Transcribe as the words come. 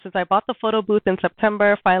Since I bought the photo booth in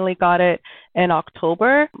September, finally got it in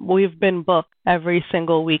October, we've been booked every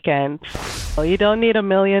single weekend. So you don't need $1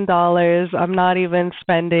 million. I'm not even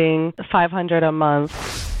spending 500 a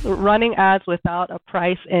month. Running ads without a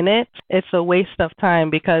price in it, it's a waste of time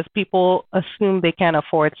because people assume they can't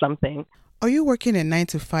afford something. Are you working a 9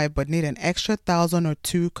 to 5 but need an extra 1,000 or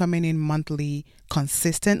two coming in monthly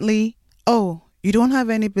consistently? Oh, you don't have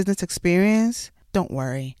any business experience? Don't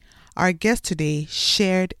worry. Our guest today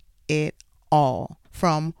shared it all.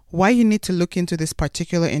 From why you need to look into this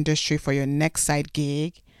particular industry for your next side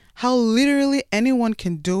gig, how literally anyone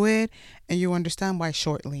can do it, and you understand why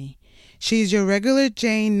shortly. She's your regular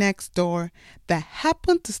Jane next door that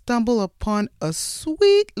happened to stumble upon a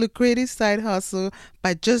sweet, lucrative side hustle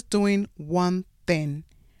by just doing one thing,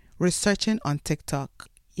 researching on TikTok.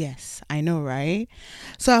 Yes, I know, right?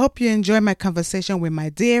 So I hope you enjoy my conversation with my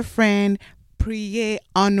dear friend, Priye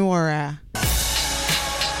Onwurah.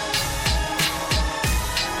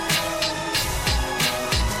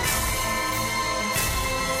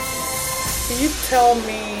 Can you tell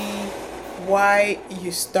me why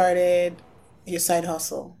you started your side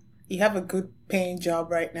hustle? You have a good paying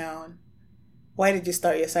job right now. Why did you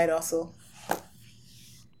start your side hustle?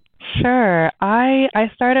 Sure.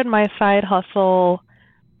 I started my side hustle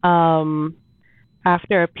um,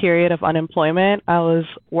 after a period of unemployment. I was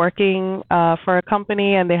working for a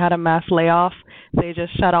company and they had a mass layoff. They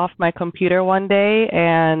just shut off my computer one day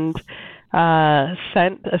and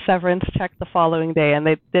sent a severance check the following day. And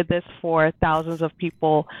they did this for thousands of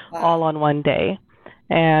people all on one day.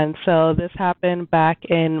 And so this happened back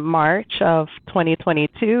in March of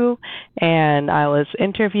 2022, and I was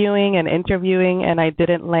interviewing, and I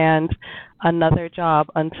didn't land another job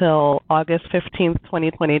until August 15th,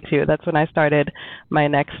 2022. That's when I started my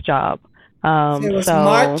next job. So it was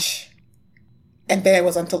March, and then it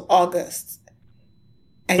was until August,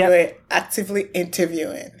 and you were actively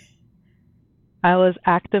interviewing. I was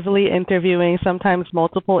actively interviewing, sometimes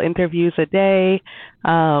multiple interviews a day.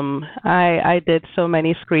 I did so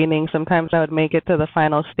many screenings. Sometimes I would make it to the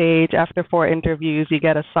final stage. After 4 interviews, you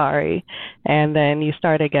get a sorry, and then you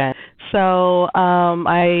start again. So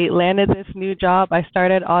I landed this new job. I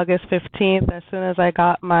started August 15th. As soon as I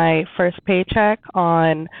got my first paycheck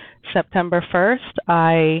on September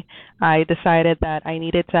 1st, I decided that I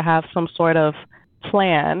needed to have some sort of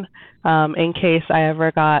plan in case I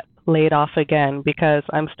ever got laid off again, because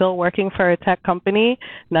I'm still working for a tech company.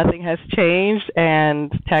 Nothing has changed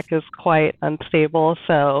and tech is quite unstable.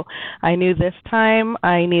 So I knew this time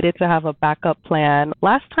I needed to have a backup plan.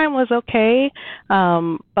 Last time was okay,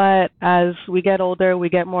 but as we get older, we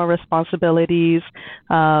get more responsibilities.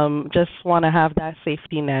 Just want to have that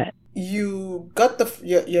safety net. You got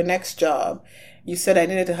your next job. You said I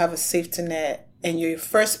needed to have a safety net. And your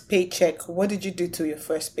first paycheck, what did you do to your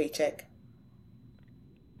first paycheck?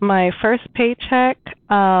 My first paycheck,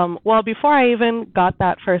 well, before I even got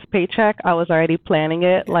that first paycheck, I was already planning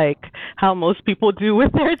it like how most people do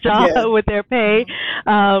with their job, with their pay.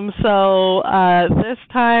 So this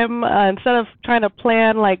time, instead of trying to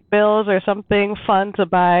plan like bills or something fun to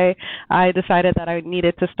buy, I decided that I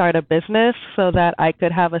needed to start a business so that I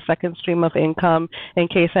could have a second stream of income in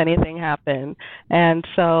case anything happened. And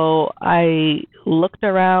so I looked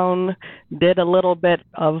around, did a little bit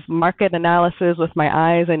of market analysis with my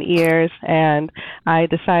eyes and ears, and I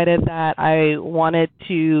decided that I wanted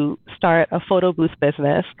to start a photo booth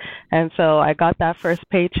business. And so I got that first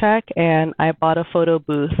paycheck and I bought a photo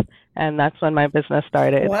booth, and that's when my business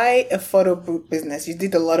started. Why a photo booth business? You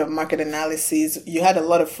did a lot of market analysis. You had a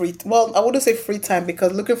lot of well, I wouldn't say free time,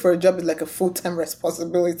 because looking for a job is like a full-time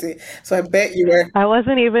responsibility. So I bet you were. I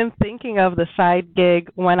wasn't even thinking of the side gig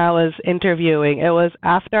when I was interviewing. It was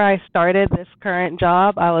after I started this current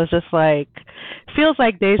job, I was just like, feels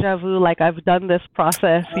like deja vu, like I've done this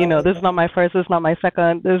process. This is not my first, this is not my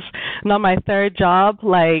second, this is not my third job.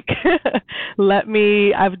 Like,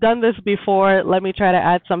 I've done this before. Let me try to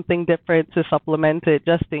add something different to supplement it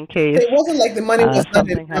just in case. So it wasn't like the money was not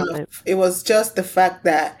enough. Happened. It was just the fact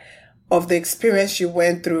that of the experience you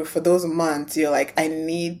went through for those months, you're like, I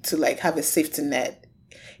need to like have a safety net.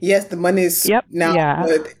 Yes, the money is now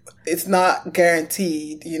good. It's not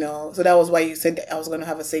guaranteed, So that was why you said I was going to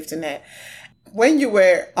have a safety net. When you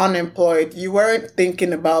were unemployed, you weren't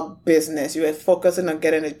thinking about business. You were focusing on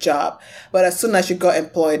getting a job. But as soon as you got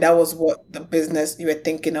employed, that was what the business you were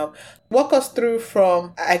thinking of. Walk us through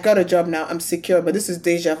from, I got a job now, I'm secure, but this is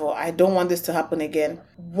deja vu. I don't want this to happen again.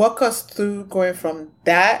 Walk us through going from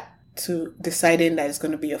that to deciding that it's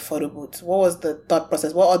going to be a photo booth. What was the thought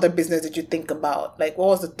process? What other business did you think about? Like, what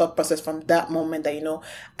was the thought process from that moment that,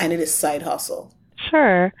 I need a side hustle?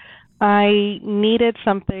 Sure. I needed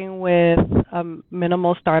something with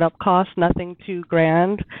minimal startup costs, nothing too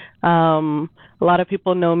grand. A lot of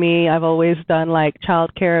people know me. I've always done like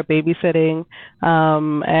childcare, babysitting.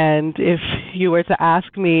 And if you were to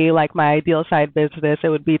ask me like my ideal side business, it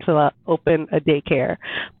would be to open a daycare.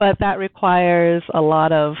 But that requires a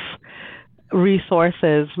lot of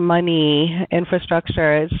resources, money,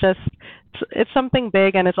 infrastructure. It's something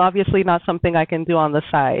big, and it's obviously not something I can do on the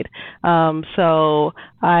side. So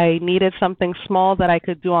I needed something small that I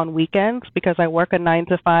could do on weekends because I work a 9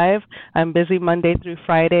 to 5. I'm busy Monday through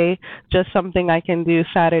Friday. Just something I can do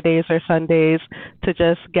Saturdays or Sundays to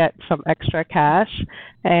just get some extra cash.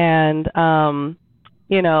 And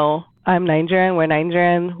you know, I'm Nigerian. We're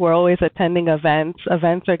Nigerian. We're always attending events.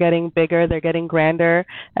 Events are getting bigger. They're getting grander.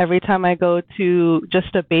 Every time I go to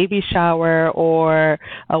just a baby shower or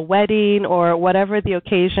a wedding or whatever the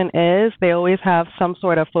occasion is, they always have some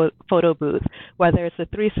sort of photo booth. Whether it's a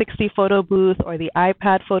 360 photo booth or the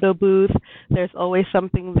iPad photo booth, there's always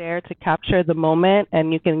something there to capture the moment,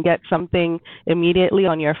 and you can get something immediately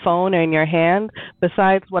on your phone or in your hand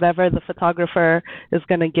besides whatever the photographer is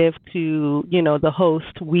going to give to, the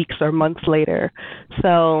host weeks or months later.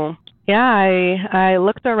 So yeah, I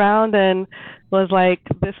looked around and was like,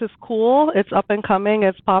 this is cool. It's up and coming.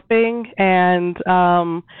 It's popping. And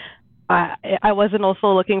I wasn't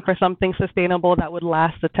also looking for something sustainable that would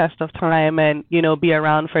last the test of time and, be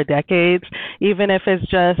around for decades. Even if it's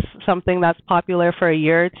just something that's popular for a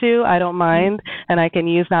year or two, I don't mind, and I can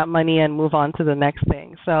use that money and move on to the next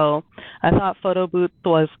thing. So I thought Photo Booth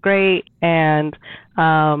was great, and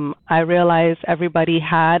I realized everybody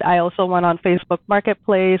had. I also went on Facebook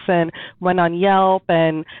Marketplace and went on Yelp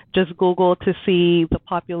and just Googled to see the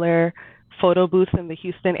popular photo booths in the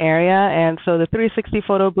Houston area. And so the 360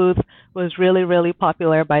 photo booth was really, really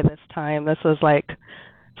popular by this time. This was like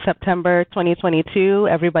September 2022.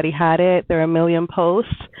 Everybody had it. There were a million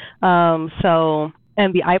posts.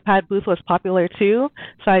 And the iPad booth was popular too.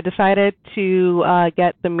 So I decided to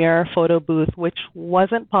get the Mirror photo booth, which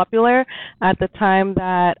wasn't popular at the time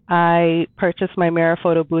that I purchased my Mirror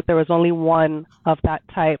photo booth. There was only one of that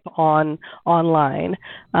type online,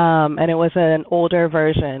 and it was an older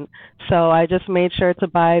version. So I just made sure to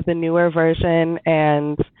buy the newer version,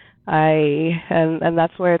 and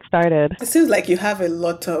that's where it started. It seems like you have a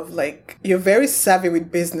lot of you're very savvy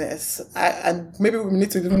with business. And maybe we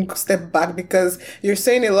need to even step back because you're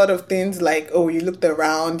saying a lot of things like, oh, you looked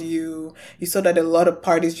around, you saw that a lot of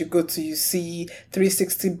parties you go to, you see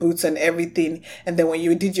 360 booths and everything. And then when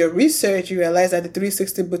you did your research, you realized that the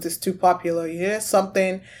 360 booth is too popular. You hear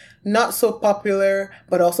something not so popular,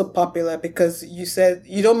 but also popular because you said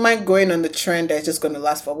you don't mind going on the trend that's just going to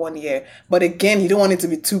last for 1 year. But again, you don't want it to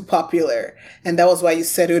be too popular. And that was why you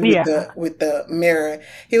settled with the Mirror.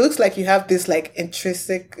 It looks like you have this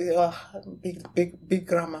intrinsic, big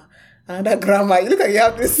grammar. Another grammar. You look like you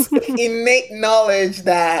have this innate knowledge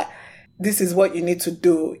that this is what you need to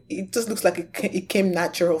do. It just looks like it came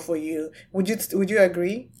natural for you. Would you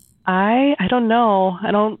agree? I don't know.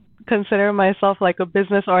 I don't consider myself like a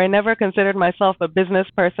business, or I never considered myself a business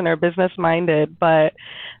person or business minded, but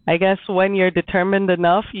I guess when you're determined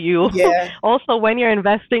enough, also when you're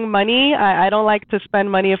investing money, I don't like to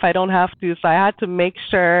spend money if I don't have to. So I had to make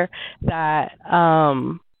sure that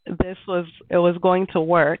it was going to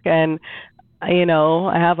work. And I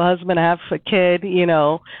have a husband, I have a kid,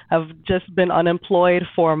 I've just been unemployed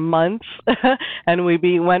for months and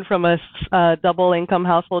we went from a double income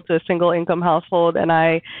household to a single income household, and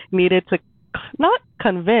I needed to not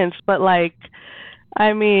convince, but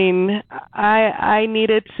I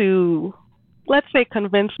needed to, let's say,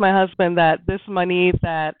 convince my husband that this money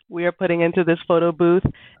that we are putting into this photo booth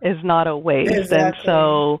is not a waste. Exactly. And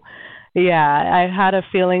so I had a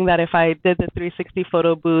feeling that if I did the 360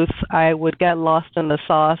 photo booth, I would get lost in the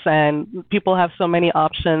sauce, and people have so many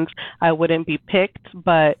options, I wouldn't be picked.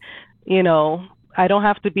 But, I don't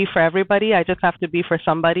have to be for everybody. I just have to be for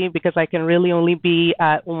somebody because I can really only be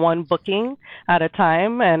at one booking at a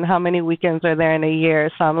time. And how many weekends are there in a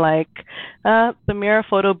year? So I'm like, the Mirror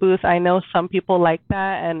photo booth, I know some people like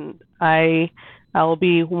that, and I will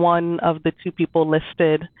be one of the 2 people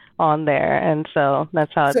listed on there. And so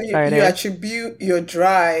that's how it started. You attribute your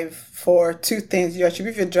drive for 2 things. You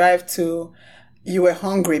attribute your drive to you were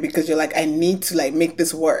hungry because you're like, I need to make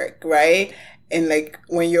this work, right? And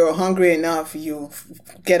when you're hungry enough, you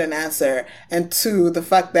get an answer. And 2, the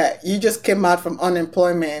fact that you just came out from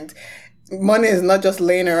unemployment. Money is not just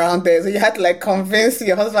laying around there. So you had to convince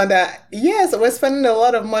your husband that, yes, we're spending a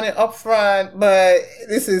lot of money up front, but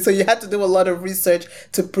so you had to do a lot of research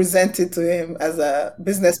to present it to him as a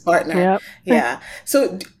business partner. Yep. Yeah.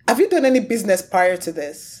 So have you done any business prior to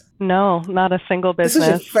this? No, not a single This was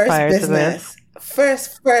your business first prior to this. business.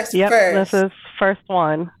 First, first, Yep, this first. is first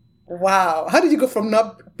one. Wow. How did you go from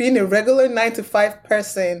not being a regular 9 to 5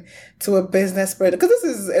 person to a business person? Because this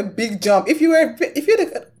is a big jump. If you're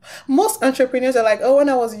most entrepreneurs are like, oh, when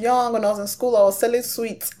I was young, when I was in school, I was selling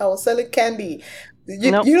sweets, I was selling candy.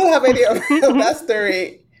 Nope. You don't have any of that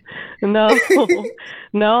story. No,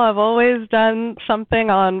 no, I've always done something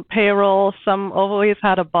on payroll, always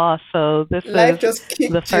had a boss, so this Life is just the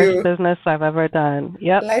kicked first you. business I've ever done.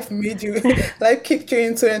 Yep. Life made you, life kicked you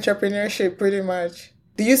into entrepreneurship pretty much.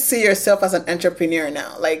 Do you see yourself as an entrepreneur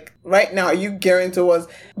now? Like right now, are you gearing towards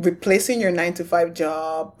replacing your 9 to 5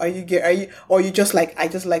 job? Or you just like, I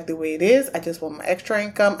just like the way it is. I just want my extra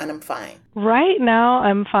income and I'm fine. Right now,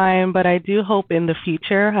 I'm fine, but I do hope in the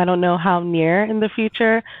future. I don't know how near in the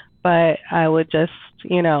future, but I would just,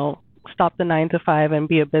 stop the 9 to 5 and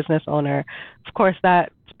be a business owner. Of course,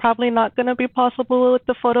 that's probably not going to be possible with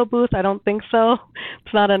the photo booth. I don't think so.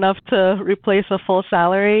 It's not enough to replace a full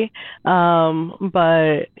salary.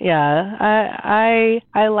 But yeah,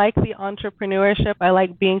 I like the entrepreneurship. I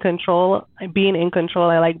like being in control.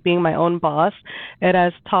 I like being my own boss. It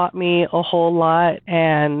has taught me a whole lot,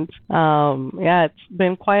 and yeah, it's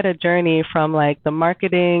been quite a journey from like the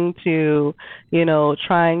marketing to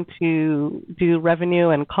trying to do revenue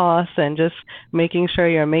and costs and just making sure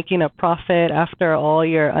you're making a profit after all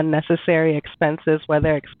your unnecessary expenses,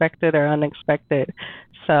 whether expected or unexpected.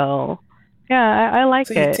 So, yeah, I like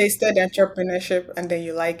So you it. tasted entrepreneurship and then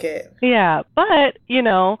you like it. Yeah, but,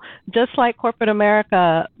 just like corporate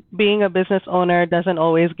America, being a business owner doesn't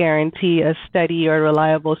always guarantee a steady or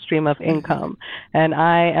reliable stream of income. And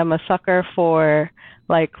I am a sucker for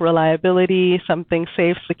like reliability, something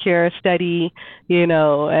safe, secure, steady,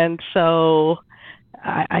 and so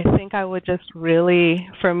I think I would just really,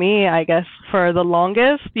 for me, I guess for the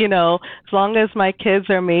longest, as long as my kids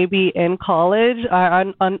are maybe in college,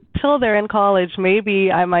 until they're in college,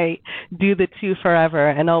 maybe I might do the two forever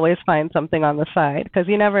and always find something on the side because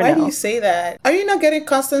you never Why do you know. say that? Are you not getting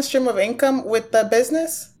constant stream of income with the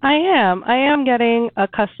business? I am. I am getting a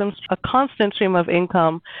constant stream of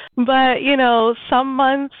income, but some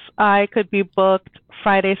months I could be booked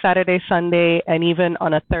Friday, Saturday, Sunday, and even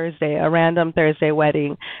on a Thursday, a random Thursday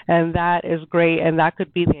wedding, and that is great, and that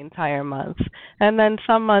could be the entire month. And then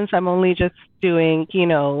some months I'm only just doing,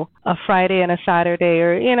 a Friday and a Saturday,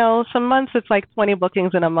 or some months it's like 20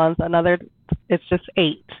 bookings in a month, another it's just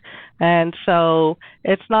 8. And so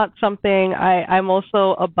it's not something I'm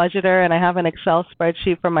also a budgeter and I have an Excel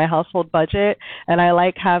spreadsheet for my household budget and I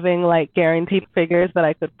like having like guaranteed figures that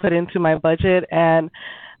I could put into my budget and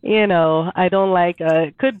I don't like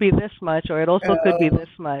it could be this much or it also could be Uh, this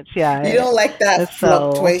much. you Yeah. don't like that So,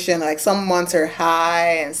 fluctuation, like some months are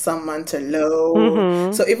high and some months are low.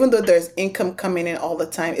 mhm. So even though there's income coming in all the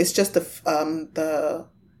time, it's just the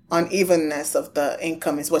unevenness of the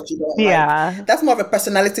income is what you don't like. Yeah. That's more of a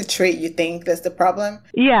personality trait, you think that's the problem?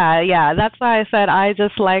 Yeah, yeah. That's why I said I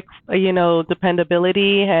just like,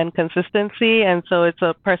 dependability and consistency. And so it's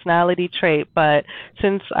a personality trait. But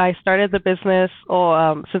since I started the business,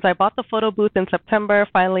 or since I bought the photo booth in September,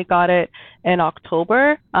 finally got it in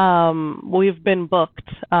October, we've been booked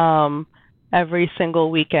every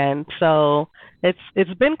single weekend. So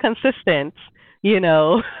it's been consistent, you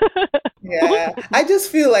know. Yeah, I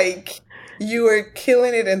just feel like you were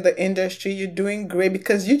killing it in the industry. You're doing great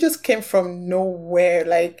because you just came from nowhere.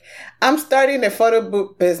 Like, I'm starting a photo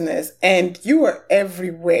book business and you were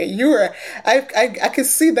everywhere. I can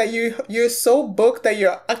see that you're so booked that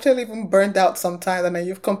you're actually even burned out sometimes. And then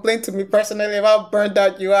you've complained to me personally about how burned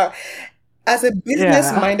out you are. As a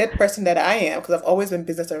business Yeah. minded person that I am, because I've always been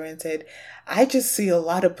business oriented, I just see a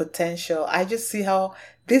lot of potential. I just see how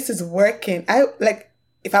this is working.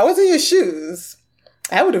 If I was in your shoes,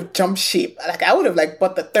 I would have jumped ship. Like I would have like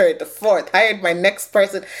bought the third, the fourth, hired my next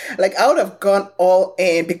person. Like I would have gone all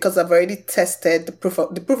in because I've already tested the proof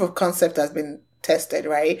of concept has been tested,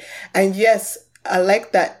 right? And yes, I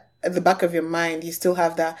like that at the back of your mind, you still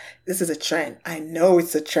have that this is a trend. I know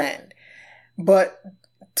it's a trend. But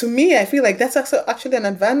to me, I feel like that's actually an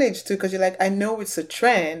advantage too, because you're like, I know it's a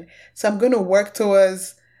trend, so I'm going to work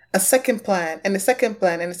towards a second plan and a second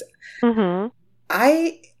plan. And Mhm.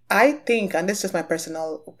 I I think, and this is just my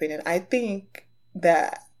personal opinion, I think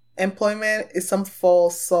that employment is a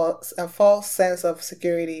false sense of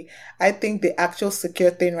security. I think the actual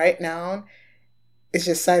secure thing right now is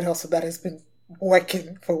your side hustle that has been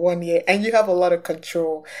working for 1 year and you have a lot of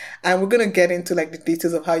control. And we're going to get into like the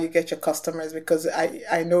details of how you get your customers because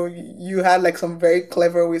I know you had like some very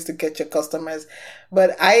clever ways to get your customers.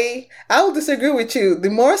 But I will disagree with you. The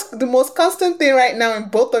most constant thing right now in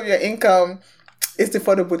both of your income It's the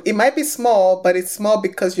photo booth. It might be small, but it's small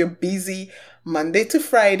because you're busy Monday to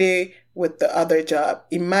Friday with the other job.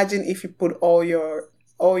 Imagine if you put all your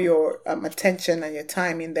attention and your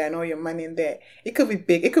time in there and all your money in there. It could be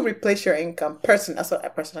big. It could replace your income. That's what I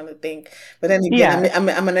personally think. But then again, Yeah. I'm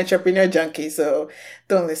an entrepreneur junkie, so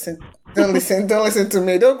don't listen to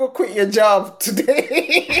me. Don't go quit your job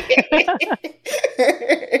today.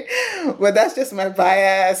 But that's just my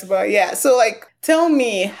bias. But yeah, so like, tell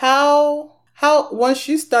me how once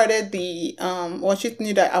you started once you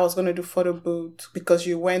knew that I was going to do photo booth because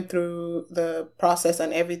you went through the process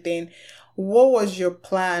and everything, what was your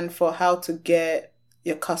plan for how to get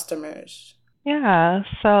your customers? Yeah.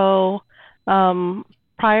 So,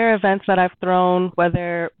 prior events that I've thrown,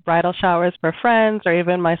 whether bridal showers for friends or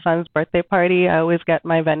even my son's birthday party, I always get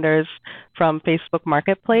my vendors from Facebook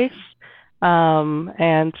Marketplace.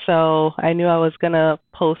 And so I knew I was gonna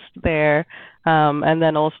post there, and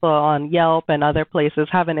then also on Yelp and other places,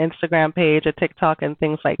 have an Instagram page, a TikTok, and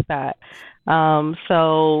things like that.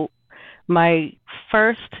 So my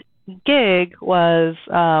first gig was,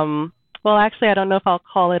 well, actually, I don't know if I'll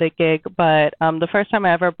call it a gig, but the first time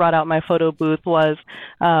I ever brought out my photo booth was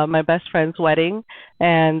my best friend's wedding.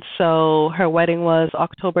 And so her wedding was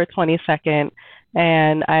October 22nd,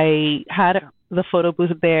 and I had the photo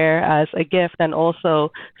booth there as a gift and also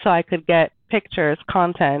so I could get pictures,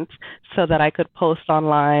 content, so that I could post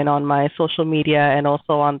online on my social media and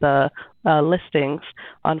also on the listings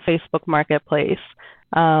on Facebook Marketplace.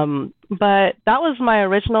 But that was my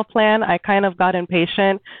original plan. I kind of got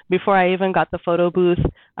impatient. Before I even got the photo booth,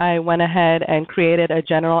 I went ahead and created a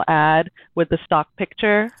general ad with the stock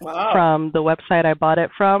picture Wow. from the website I bought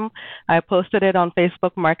it from. I posted it on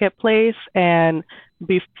Facebook Marketplace, and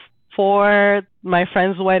before my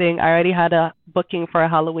friend's wedding, I already had a booking for a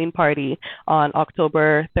Halloween party on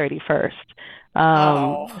October 31st.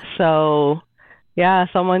 Wow. So yeah,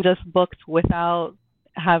 someone just booked without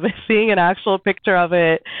having seeing an actual picture of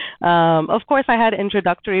it. Of course, I had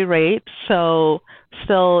introductory rates, so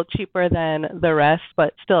still cheaper than the rest,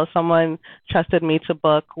 but still someone trusted me to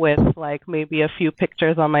book with like maybe a few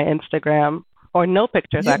pictures on my Instagram or no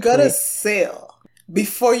pictures You got a actually. sale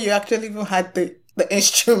before you actually even had the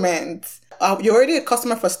instrument. You're already a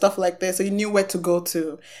customer for stuff like this, so you knew where to go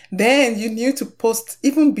to. Then you knew to post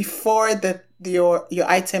even before your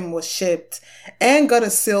item was shipped, and got a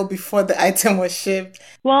sale before the item was shipped.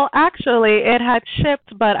 Well, actually, it had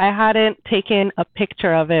shipped, but I hadn't taken a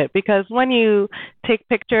picture of it because when you take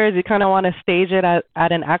pictures, you kind of want to stage it at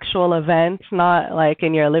an actual event, not like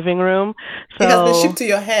in your living room. It has been shipped So, to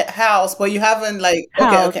your house, but you haven't like okay,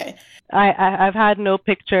 house, okay. I've had no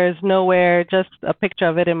pictures, nowhere, just a picture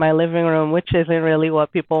of it in my living room, which isn't really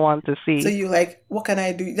what people want to So see. you like, what can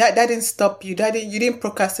I do? That didn't stop you. You didn't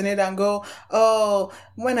procrastinate and go, oh,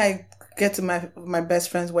 when I get to my best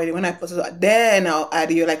friend's wedding, when I post it, then I'll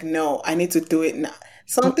add it. You're like, no, I need to do it now.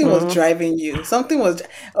 Something was Mm-mm. driving you. Something was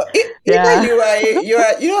either Yeah.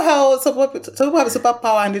 you know how some people have a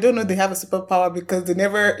superpower and they don't know they have a superpower because it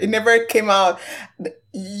never came out.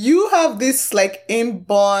 You have this like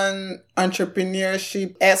inborn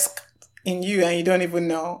entrepreneurship esque in you and you don't even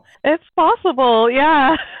know. It's possible,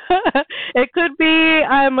 yeah. It could be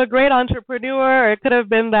I'm a great entrepreneur, or it could have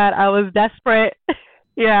been that I was desperate.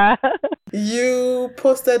 Yeah. You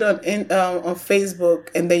posted on Facebook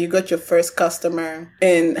and then you got your first customer.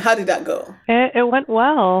 And how did that go? It went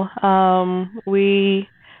well.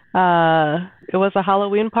 It was a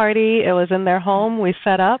Halloween party. It was in their home. We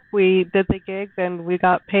set up, we did the gig, and we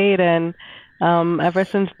got paid. And ever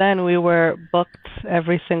since then, we were booked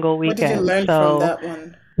every single What did you weekend. learn from So that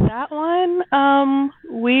one? that one,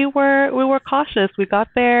 we were cautious. We got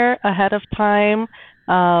there ahead of time,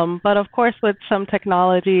 but of course, with some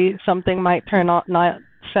technology, something might turn out not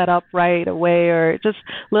set up right away, or just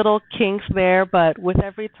little kinks there. But with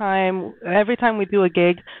every time we do a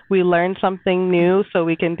gig, we learn something new, so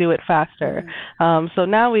we can do it faster. Mhm. So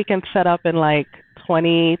now we can set up in like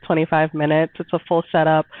 20, 25 minutes. It's a full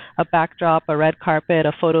setup, a backdrop, a red carpet,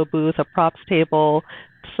 a photo booth, a props table.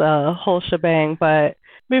 It's a whole shebang. But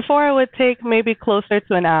before it would take maybe closer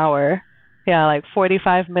to an hour. Yeah, like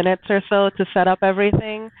 45 minutes or so to set up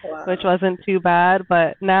everything, which Wow. wasn't too bad.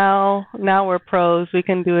 But now we're pros. We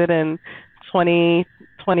can do it in 20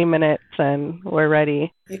 minutes and we're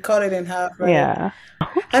ready. You cut it in half, right? Yeah.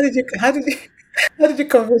 How did you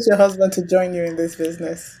convince your husband to join you in this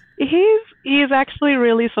business? He's actually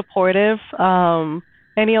really supportive.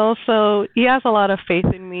 And he has a lot of faith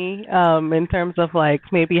in me, in terms of like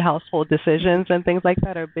maybe household decisions and things like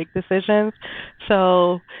that, or big decisions.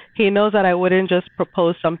 So he knows that I wouldn't just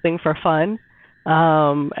propose something for fun.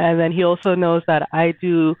 And then he also knows that I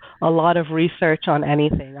do a lot of research on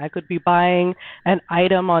anything. I could be buying an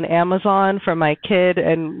item on Amazon for my kid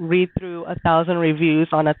and read through 1,000 reviews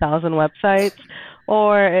on 1,000 websites.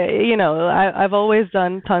 Or, I've always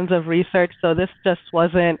done tons of research, so this just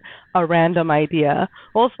wasn't a random idea.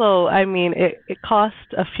 Also, I mean, it cost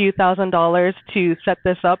a few $1,000s to set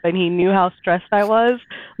this up, and he knew how stressed I was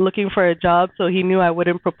looking for a job, so he knew I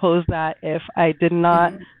wouldn't propose that if I did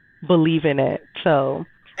not Mhm. believe in it. So,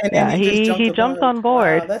 And then yeah, he just jumped he upon jumped it. on Wow,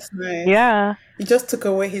 board. that's nice. Yeah. He just took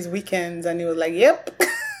away his weekends and he was like, "Yep."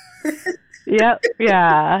 Yep,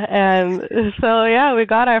 yeah. And so yeah, we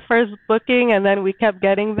got our first booking and then we kept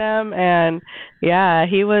getting them and yeah,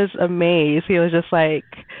 he was amazed. He was just like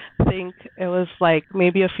I think it was like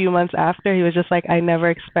maybe a few months after he was just like I never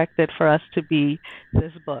expected for us to be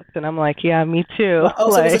this booked. And I'm like, yeah, me too. Wow.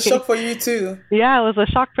 Also, it was a Like shock for you too. yeah, it was a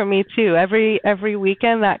shock for me too. Every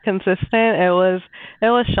weekend that consistent, it was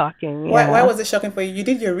shocking. Why Yeah. was it shocking for you? You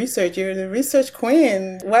did your research. You're the research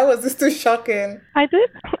queen. Why was this too shocking? I did.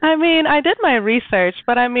 I mean, I did my research,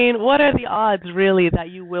 but I mean, what are the odds really that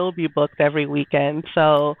you will be booked every weekend?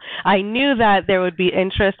 So I knew that there would be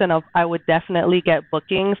interest and I would definitely get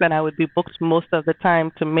bookings and I would be booked most of the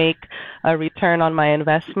time to make a return on my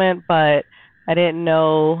investment, but I didn't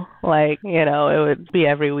know, like, it would be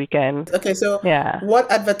every weekend. Okay, so Yeah. what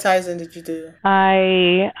advertising did you do?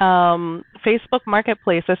 Facebook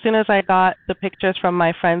Marketplace, as soon as I got the pictures from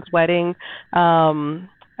my friend's wedding,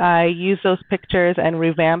 I used those pictures and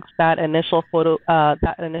revamped that initial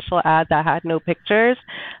ad that had no pictures.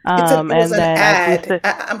 It was And an then I ad. boosted.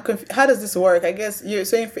 I'm confused. How does this work? I guess you're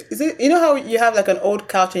saying, is it, you know how you have like an old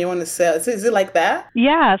couch and you want to sell? Is it like that?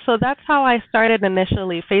 Yeah, so that's how I started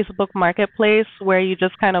initially, Facebook Marketplace, where you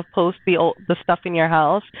just kind of post the stuff in your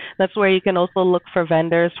house. That's where you can also look for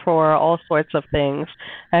vendors for all sorts of things.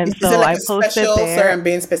 And Is it so like I a posted special, sorry, there. I'm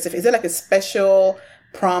being specific. Is it like a special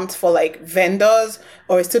prompt for like vendors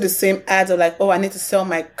or is it the same ads of like, oh, I need to sell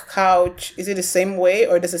my couch? Is it the same way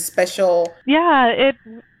or there's a special, Yeah, it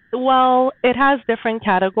has different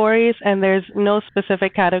categories, and there's no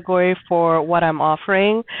specific category for what I'm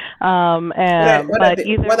offering. But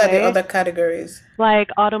either what are the way, other categories like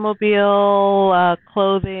automobile,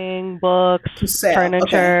 clothing, books, to sell? Okay.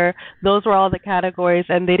 furniture, those were all the categories,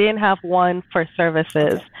 and they didn't have one for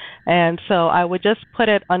services. Okay. And so I would just put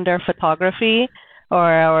it under photography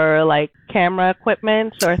or like camera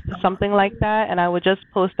equipment or something like that, and I would just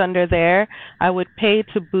post under there. I would pay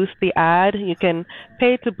to boost the ad. You can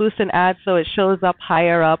pay to boost an ad so it shows up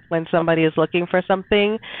higher up when somebody is looking for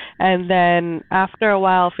something. And then after a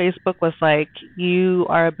while, Facebook was like, you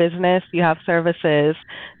are a business, you have services.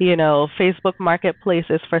 Facebook Marketplace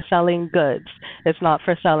is for selling goods, it's not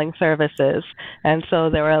for selling services. And so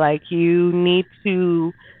they were like, you need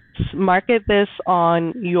to market this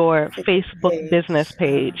on your Facebook Facebook business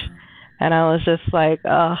page. page. And I was just like,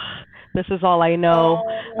 ugh, this is all I know.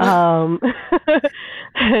 Oh. Um,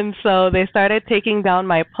 and so they started taking down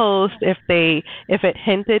my post if it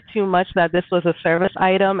hinted too much that this was a service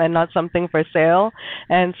item and not something for sale.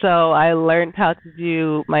 And so I learned how to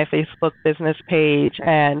do my Facebook business page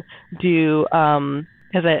and do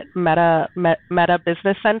is it Meta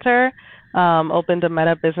Business Center? Opened a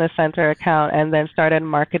Meta Business Center account and then started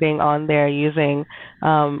marketing on there using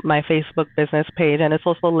my Facebook business page. And it's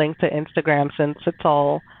also linked to Instagram since it's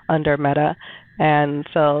all under Meta. And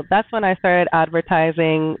so that's when I started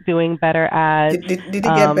advertising, doing better ads, Did it get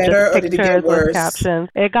just better or did it get pictures with worse? captions.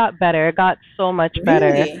 It got better. It got so much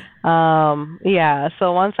better. Really? Yeah,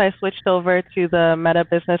 so once I switched over to the Meta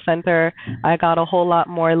Business Center, I got a whole lot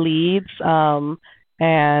more leads.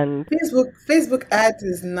 And Facebook ads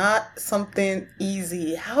is not something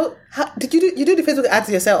easy. How did you do the Facebook ads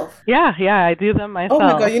yourself? yeah, yeah, I do them Oh my God,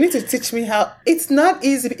 myself. you need to teach me how. It's not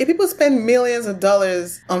easy. If people spend millions of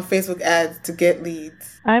dollars on Facebook ads to get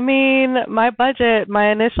leads. I mean, my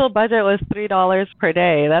initial budget was $3 per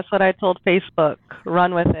day. That's what I told Facebook.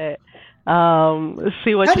 Run with it.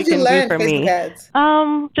 See what How you did you can do learn for Facebook me. ads?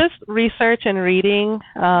 Just research and reading.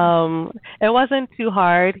 It wasn't too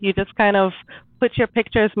hard. You just kind of put your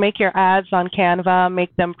pictures, make your ads on Canva,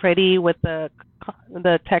 make them pretty with the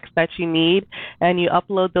text that you need, and you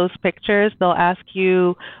upload those pictures. They'll ask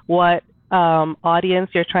you what audience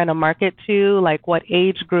you're trying to market to, like what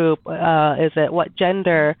age group is it, what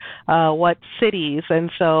gender, what cities.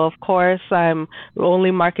 And so, of course, I'm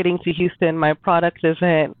only marketing to Houston. My product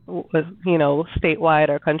isn't, statewide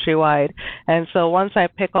or countrywide. And so once I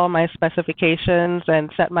pick all my specifications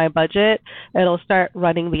and set my budget, it'll start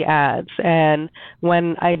running the ads. And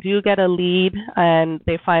when I do get a lead and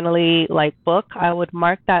they finally like book, I would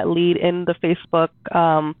mark that lead in the Facebook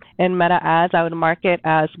in Meta ads. I would mark it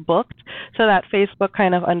as booked so that Facebook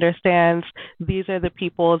kind of understands these are the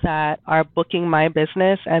people that are booking my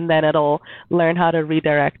business, and then it'll learn how to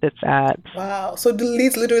redirect its ads. Wow. So the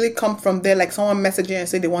leads literally come from there, like someone messaging and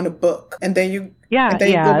say they want to book, and then you go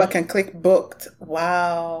back and click booked.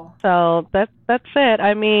 Wow. So that's it.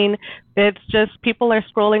 I mean, it's just people are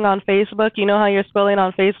scrolling on Facebook. You know how you're scrolling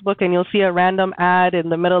on Facebook and you'll see a random ad in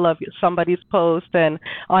the middle of somebody's post, and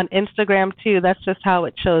on Instagram too. That's just how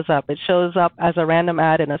it shows up. It shows up as a random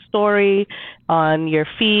ad in a story, on your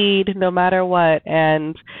feed, no matter what.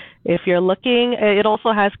 And if you're looking, it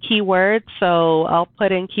also has keywords. So I'll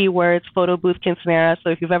put in keywords, photo booth quinceanera.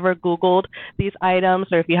 So if you've ever Googled these items,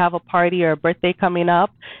 or if you have a party or a birthday coming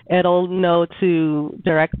up, it'll know to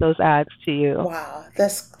direct those ads to you. Wow,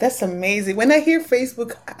 that's amazing. When I hear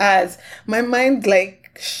Facebook ads, my mind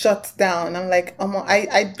like shuts down. I'm like,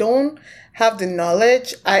 I don't have the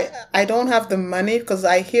knowledge. I don't have the money, because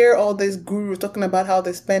I hear all these gurus talking about how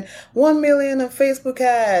they spend 1 million on Facebook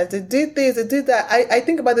ads. They did this, they did that. I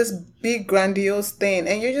think about this big grandiose thing,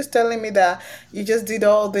 and you're just telling me that you just did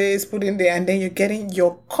all this, put in there, and then you're getting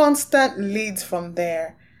your constant leads from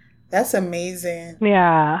there. That's amazing.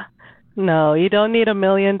 Yeah. No, you don't need $1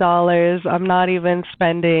 million. I'm not even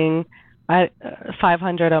spending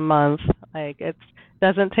 $500 a month. Like, it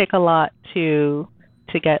doesn't take a lot to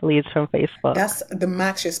get leads from Facebook. That's the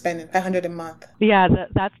max you're spending, $500 a month. Yeah,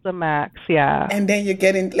 that's the max. Yeah. And then you're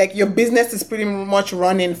getting, like, your business is pretty much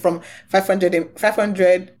running from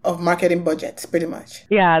 500 of marketing budgets, pretty much.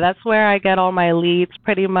 Yeah, that's where I get all my leads,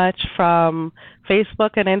 pretty much from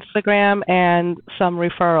Facebook and Instagram, and some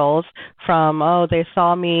referrals from, they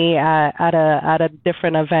saw me at a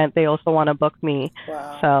different event. They also want to book me.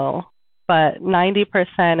 Wow. So, but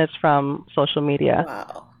 90% is from social media.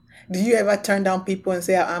 Wow. Do you ever turn down people and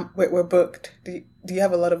say, we're booked? Do you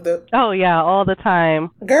have a lot of the... Oh, yeah, all the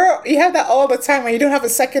time. Girl, you have that all the time, and you don't have a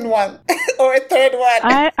second one or a third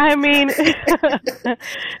one. I mean,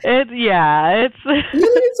 it's... You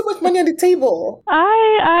need so much money on the table.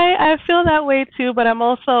 I feel that way too, but I'm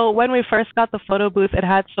also, when we first got the photo booth, it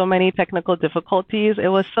had so many technical difficulties. It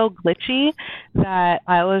was so glitchy that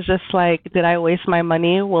I was just like, did I waste my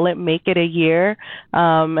money? Will it make it a year?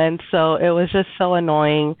 And so it was just so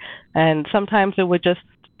annoying. And sometimes it would just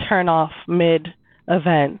turn off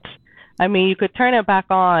mid-event. I mean, you could turn it back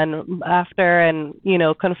on after and,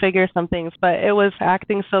 configure some things, but it was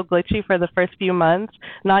acting so glitchy for the first few months,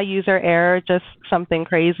 not user error, just something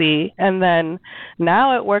crazy. And then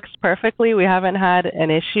now it works perfectly. We haven't had an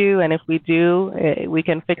issue, and if we do, we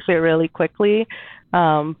can fix it really quickly.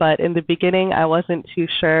 But in the beginning, I wasn't too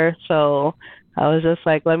sure, so I was just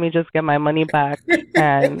like, let me just get my money back,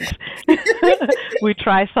 and we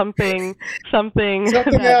try something that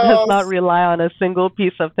does not rely on a single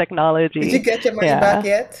piece of technology. Did you get your money back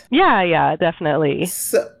yet? Yeah, definitely.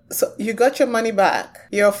 So you got your money back.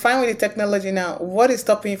 You're fine with the technology now. What is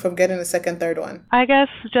stopping you from getting a second, third one? I guess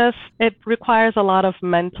just it requires a lot of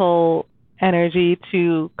mental energy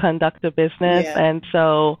to conduct a business, and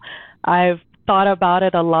so I've thought about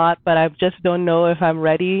it a lot, but I just don't know if I'm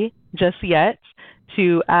ready just yet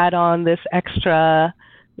to add on this extra,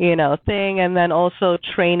 thing, and then also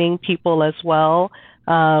training people as well.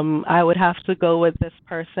 I would have to go with this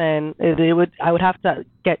person. I would have to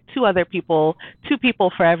get two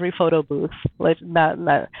people for every photo booth, like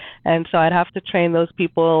that. And so I'd have to train those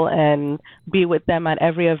people and be with them at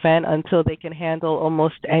every event until they can handle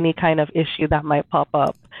almost any kind of issue that might pop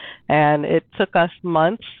up. And it took us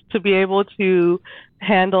months to be able to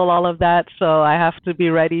handle all of that, so I have to be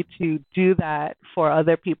ready to do that for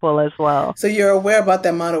other people as well. So you're aware about the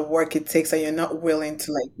amount of work it takes, and you're not willing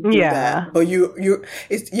to do that. But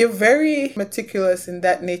you're very meticulous in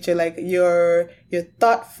that nature. Like you're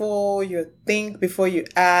thoughtful. You think before you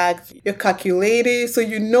act. You're calculated, so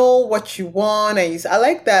you know what you want. And I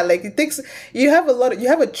like that. Like you have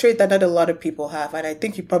a trait that not a lot of people have, and I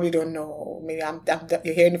think you probably don't know. Maybe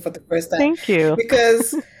you're hearing it for the first time. Thank you.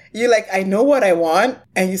 Because you're like, I know what I want,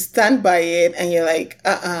 and you stand by it, and you're like,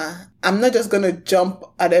 I'm not just going to jump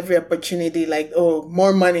at every opportunity like, oh,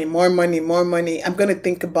 more money, more money, more money. I'm going to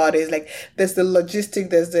think about it. It's like there's the logistic,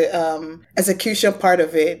 there's the execution part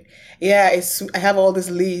of it. Yeah, I have all these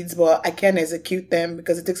leads, but I can't execute them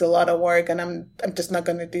because it takes a lot of work, and I'm just not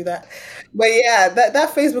going to do that. But yeah,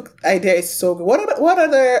 that Facebook idea is so good. What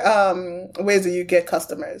other ways do you get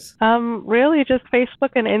customers? Really just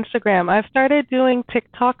Facebook and Instagram. I've started doing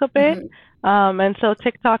TikTok a bit. And so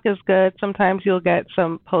TikTok is good. Sometimes you'll get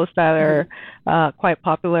some posts that are quite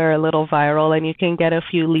popular, a little viral, and you can get a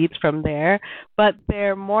few leads from there. But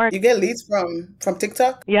they're more. You get leads from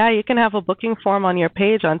TikTok? Yeah, you can have a booking form on your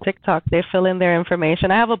page on TikTok. They fill in their information.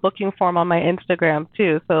 I have a booking form on my Instagram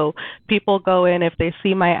too. So people go in, if they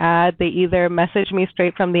see my ad, they either message me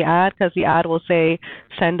straight from the ad because the ad will say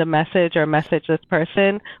send a message or message this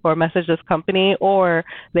person or message this company, or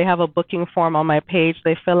they have a booking form on my page.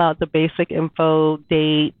 They fill out the basic info,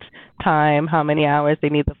 date, time, how many hours they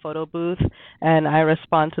need the photo booth, and I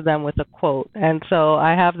respond to them with a quote. And so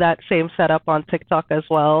I have that same setup on TikTok as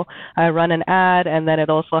well. I run an ad, and then it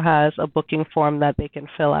also has a booking form that they can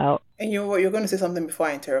fill out. And you're going to say something before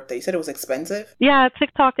I interrupt. You said it was expensive? Yeah,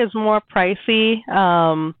 TikTok is more pricey,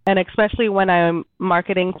 and especially when I'm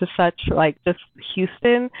marketing to such like just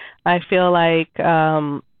Houston, I feel like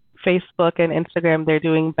Facebook and Instagram, they're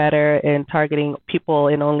doing better in targeting people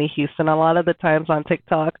in only Houston. A lot of the times on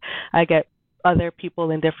TikTok, I get other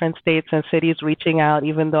people in different states and cities reaching out,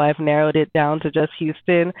 even though I've narrowed it down to just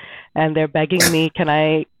Houston, and they're begging me, can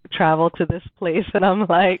I travel to this place? And I'm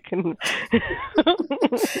like,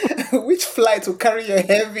 which flight will carry your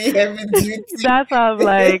heavy duty? That's how I'm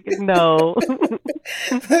like, no.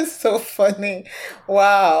 That's so funny.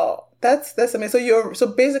 Wow. That's amazing. So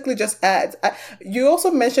basically just ads. You also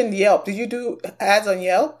mentioned Yelp. Did you do ads on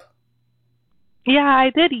Yelp? Yeah, I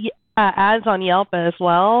did ads on Yelp as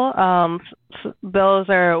well. Those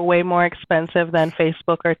are way more expensive than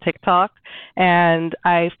Facebook or TikTok, and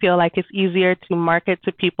I feel like it's easier to market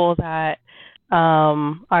to people that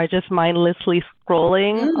are just mindlessly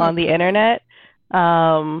scrolling on the internet.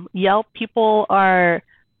 Yelp, people are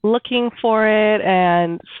looking for it,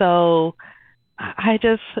 and so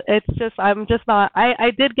I'm just not.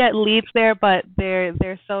 I did get leads there, but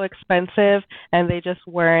they're so expensive, and they just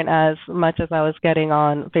weren't as much as I was getting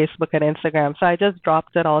on Facebook and Instagram. So I just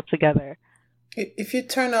dropped it all together. If you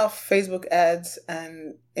turn off Facebook ads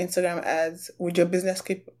and Instagram ads, would your business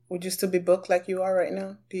would you still be booked like you are right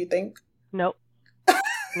now, do you think? Nope.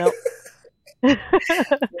 Nope.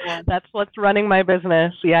 That's what's running my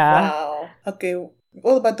business. Yeah. Wow. Okay.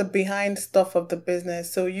 What about the behind stuff of the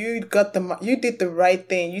business? So you did the right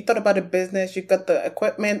thing. You thought about the business, you got the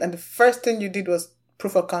equipment, and the first thing you did was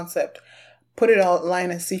proof of concept. Put it online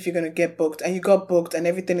and see if you're going to get booked. And you got booked and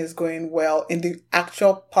everything is going well in the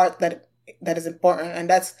actual part that is important. And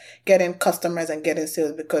that's getting customers and getting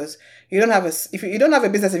sales, because you don't have a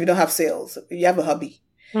business if you don't have sales. You have a hobby.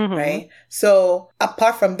 Mm-hmm. Right? So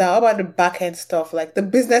apart from that, how about the back end stuff, like the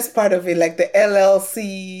business part of it, like the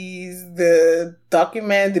LLCs, the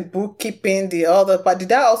document, the bookkeeping, the other part? Did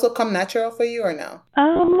that also come natural for you or no?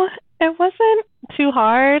 It wasn't too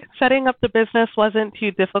hard. Setting up the business wasn't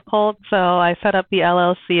too difficult. So I set up the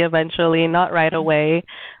LLC eventually, not right away.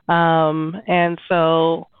 And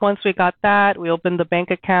so once we got that, we opened the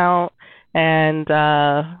bank account and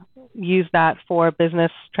used that for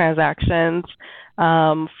business transactions.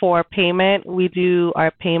 For payment, we do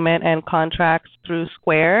our payment and contracts through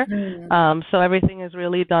Square. So everything is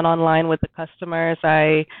really done online with the customers.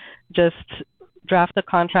 I just draft a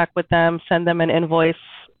contract with them, send them an invoice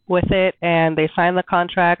with it, and they sign the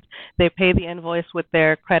contract. They pay the invoice with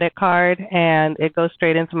their credit card, and it goes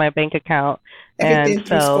straight into my bank account. Everything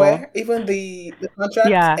through Square? Even the contracts?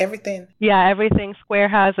 Yeah. Everything? Yeah, everything. Square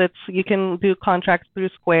has you can do contracts through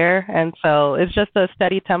Square, and so it's just a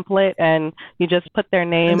steady template, and you just put their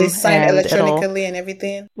name. And they sign electronically and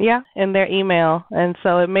everything? Yeah, in their email, and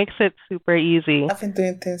so it makes it super easy. I've been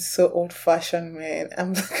doing things so old-fashioned, man.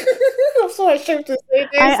 I'm so ashamed to say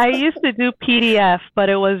this. I used to do PDF, but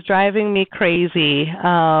it was driving me crazy.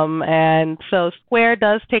 And so Square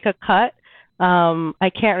does take a cut.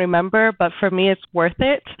 I can't remember, but for me, it's worth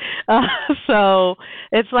it. So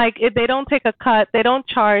it's like they don't take a cut. They don't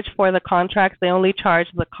charge for the contracts. They only charge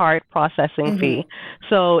the card processing fee.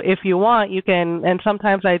 So if you want, you can, and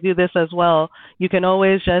sometimes I do this as well, you can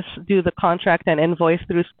always just do the contract and invoice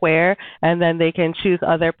through Square, and then they can choose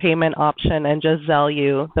other payment option and just Zelle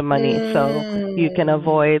you the money. So you can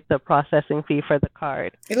avoid the processing fee for the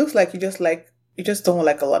card. It looks like you just don't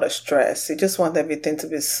like a lot of stress. You just want everything to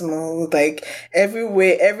be smooth. Like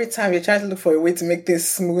every time you're trying to look for a way to make things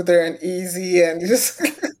smoother and easy, and you just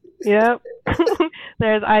Yep.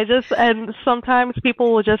 and sometimes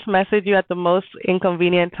people will just message you at the most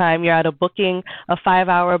inconvenient time. You're at a booking, a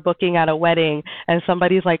 5-hour booking at a wedding, and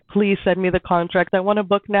somebody's like, please send me the contract. I want to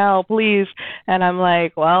book now, please. And I'm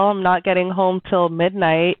like, well, I'm not getting home till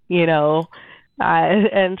midnight,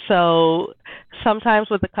 and so sometimes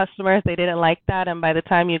with the customers, they didn't like that. And by the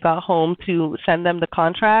time you got home to send them the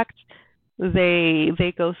contract, they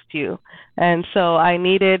ghost you. And so I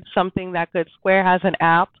needed something that could. Square has an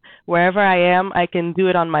app. Wherever I am, I can do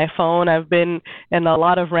it on my phone. I've been in a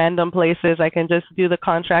lot of random places. I can just do the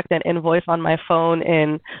contract and invoice on my phone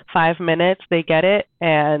in 5 minutes. They get it,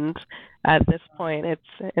 and at this point,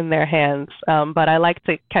 it's in their hands. But I like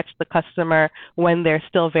to catch the customer when they're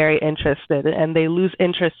still very interested, and they lose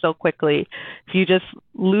interest so quickly. If you just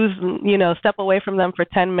step away from them for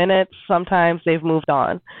 10 minutes, sometimes they've moved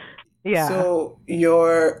on. Yeah. So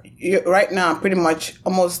you're right now pretty much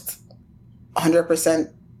almost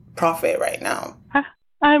 100% profit right now.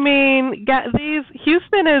 I mean,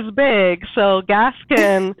 Houston is big, so gas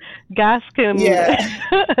can gas can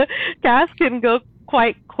go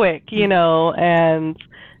quite quick, and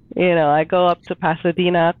I go up to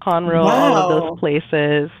Pasadena, Conroe, all of those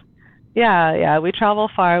places. Yeah, we travel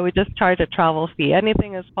far. We just charge a travel fee.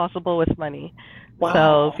 Anything is possible with money. Wow.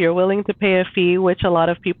 So if you're willing to pay a fee, which a lot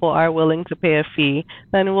of people are willing to pay a fee,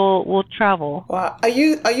 then we'll travel. Wow. Are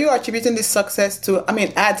you attributing this success to,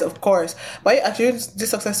 ads, of course, but are you attributing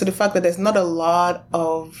this success to the fact that there's not a lot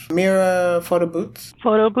of mirror photo booths?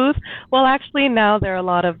 Photo booths? Well, actually, now there are a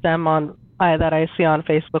lot of them that I see on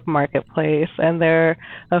Facebook Marketplace, and there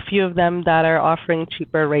are a few of them that are offering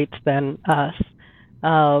cheaper rates than us.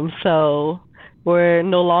 So we're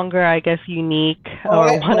no longer, I guess, unique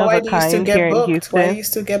or one of a kind here in Houston. Why do you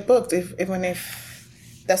still get booked, even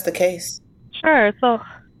if that's the case? Sure. So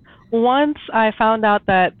once I found out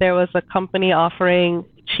that there was a company offering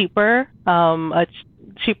cheaper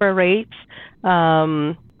rates,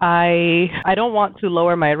 I don't want to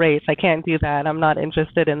lower my rates. I can't do that. I'm not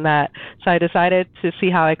interested in that. So I decided to see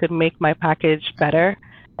how I could make my package better.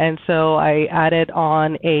 And so I added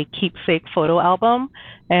on a keepsake photo album.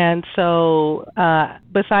 And so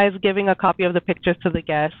besides giving a copy of the pictures to the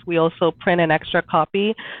guests, we also print an extra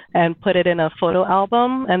copy and put it in a photo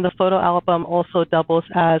album. And the photo album also doubles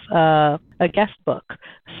as a guest book.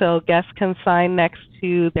 So guests can sign next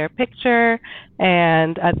to their picture.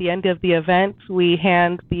 And at the end of the event, we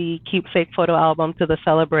hand the keepsake photo album to the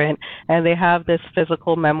celebrant. And they have this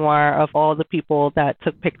physical memoir of all the people that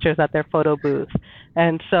took pictures at their photo booth.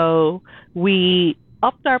 And so we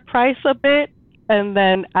upped our price a bit and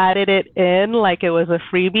then added it in like it was a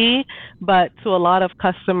freebie. But to a lot of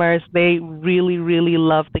customers, they really, really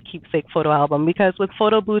love the keepsake photo album, because with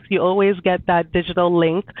photo booths, you always get that digital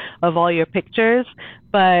link of all your pictures.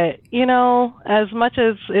 But, as much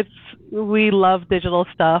as we love digital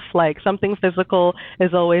stuff, like something physical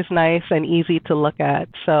is always nice and easy to look at.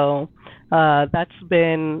 So that's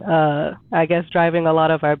been, I guess, driving a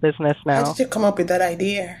lot of our business now. How did you come up with that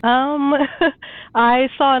idea? I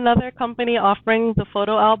saw another company offering the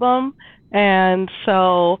photo album, and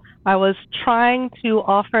so I was trying to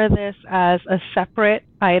offer this as a separate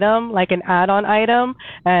item, like an add-on item,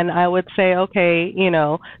 and I would say, okay,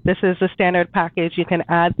 this is the standard package. You can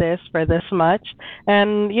add this for this much.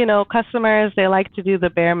 And, customers, they like to do the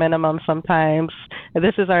bare minimum sometimes.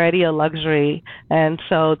 This is already a luxury, and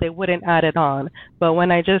so they wouldn't add it on. But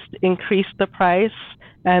when I just increased the price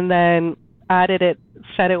and then added it,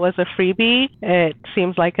 said it was a freebie, it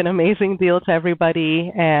seems like an amazing deal to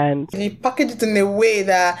everybody. And you packaged it in a way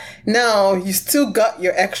that now you still got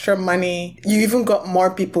your extra money. You even got more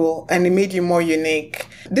people, and it made you more unique.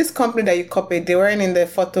 This company that you copied, they weren't in the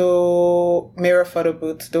mirror photo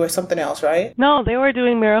booth. They were something else, right? No, they were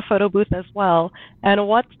doing mirror photo booth as well. And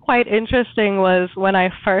what's quite interesting was when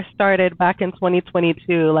I first started back in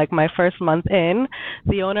 2022, like my first month in,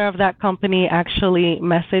 the owner of that company actually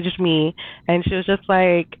messaged me, and she was just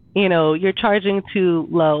like, you're charging too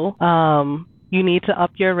low. You need to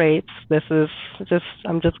up your rates.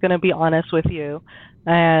 I'm just going to be honest with you.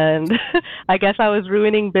 And I guess I was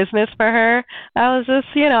ruining business for her. I was just,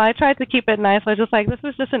 I tried to keep it nice. I was just like, this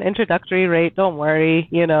is just an introductory rate. Don't worry,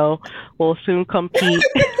 we'll soon compete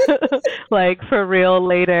like for real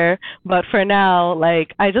later. But for now,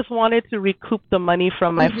 like, I just wanted to recoup the money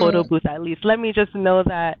from my photo booth at least. Let me just know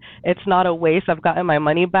that it's not a waste. I've gotten my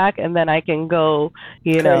money back, and then I can go,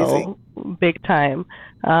 big time.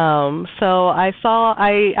 So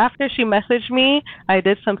after she messaged me, I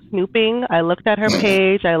did some snooping. I looked at her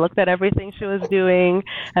page. I looked at everything she was doing,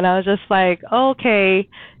 and I was just like, okay,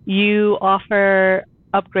 you offer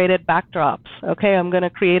upgraded backdrops. Okay, I'm going to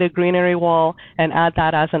create a greenery wall and add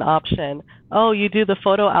that as an option. Oh, you do the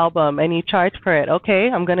photo album and you charge for it. Okay,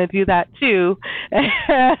 I'm going to do that too.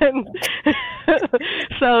 And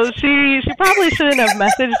so she probably shouldn't have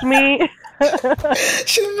messaged me.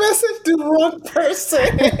 She messaged the wrong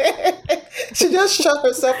person. She just shot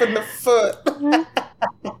herself in the foot.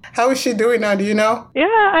 How is she doing now? Do you know?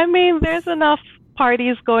 Yeah, I mean, there's enough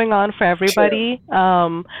parties going on for everybody.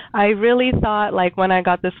 I really thought, like, when I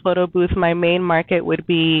got this photo booth, my main market would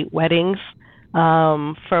be weddings,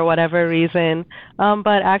 for whatever reason.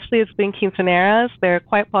 But actually, it's been quinceaneras. They're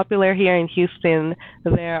quite popular here in Houston.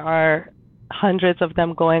 There are hundreds of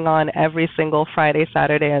them going on every single Friday,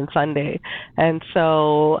 Saturday, and Sunday. And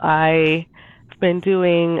so I've been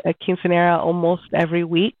doing a quinceanera almost every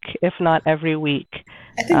week, if not every week.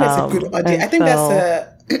 I think that's a good audience. I think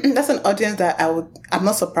that's an audience that I'm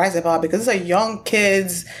not surprised about, because these are young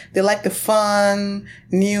kids. They like the fun,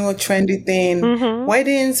 new, trendy thing. Mm-hmm.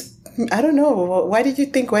 Weddings, I don't know. Why did you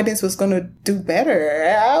think weddings was going to do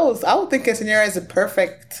better? I would think quinceanera is a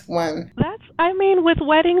perfect one. I mean, with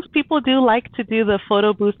weddings, people do like to do the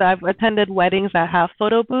photo booths. I've attended weddings that have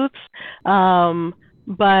photo booths.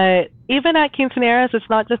 But even at quinceaneras, it's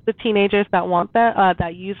not just the teenagers that want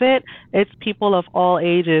that use it. It's people of all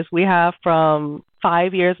ages. We have from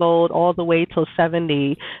 5 years old all the way till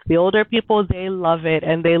 70. The older people, they love it,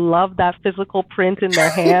 and they love that physical print in their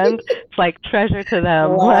hand. It's like treasure to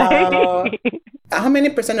them. Wow. How many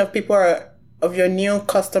percent of people of your new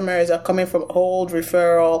customers are coming from old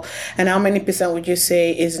referral, and how many percent would you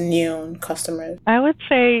say is new customers? I would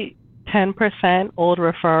say 10% old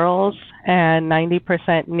referrals and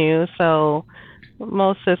 90% new. So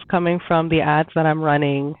most is coming from the ads that I'm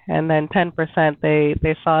running, and then 10%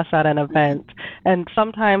 they saw us at an event. And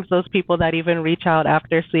sometimes those people that even reach out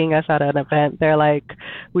after seeing us at an event, they're like,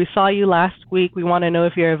 "We saw you last week. We want to know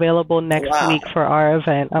if you're available next week for our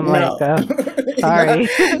event." I'm like, sorry.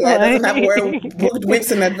 Yeah, it doesn't have booked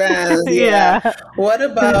weeks in advance. Yeah. What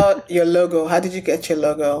about your logo? How did you get your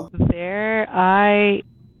logo?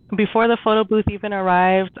 Before the photo booth even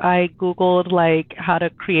arrived, I Googled like how to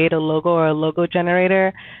create a logo or a logo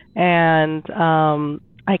generator, and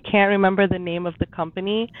I can't remember the name of the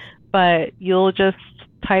company, but you'll just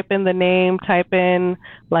type in the name, type in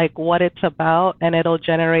like what it's about, and it'll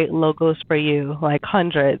generate logos for you, like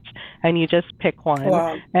hundreds, and you just pick one.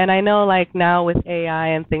 Wow. And I know like now with AI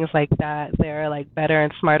and things like that, there are like better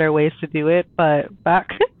and smarter ways to do it, but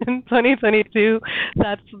back in 2022,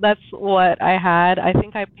 that's what I had. I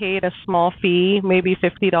think I paid a small fee, maybe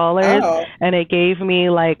 $50, and it gave me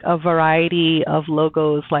like a variety of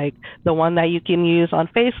logos, like the one that you can use on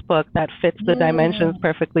Facebook that fits the dimensions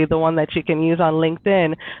perfectly, the one that you can use on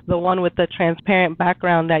LinkedIn, the one with the transparent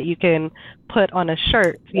background that you can put on a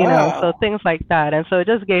shirt, you know, so things like that. And so it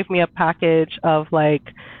just gave me a package of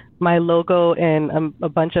like my logo in a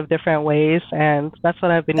bunch of different ways, and that's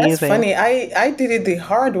what I've been using. That's funny. I did it the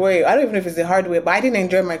hard way. I don't even know if it's the hard way, but I didn't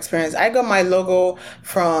enjoy my experience. I got my logo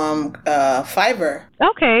from Fiverr.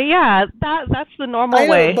 Okay, yeah, that's the normal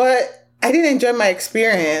way. But I didn't enjoy my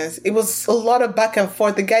experience. It was a lot of back and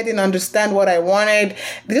forth. The guy didn't understand what I wanted.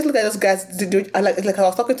 They just look at those guys. Like I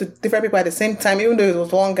was talking to different people at the same time, even though it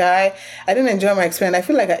was one guy. I didn't enjoy my experience. I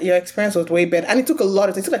feel like your experience was way better. And it took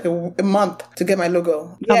it took like a month to get my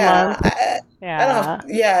logo. I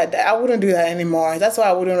wouldn't do that anymore. That's why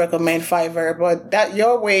I wouldn't recommend Fiverr. But that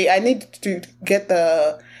your way, I need to get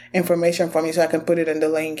the information from you so I can put it in the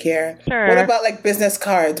link here. Sure. What about like business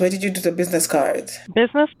cards? Where did you do the business cards?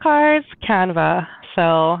 Business cards, Canva. So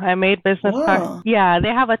I made business cards. Yeah, they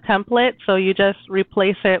have a template, so you just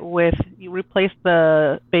replace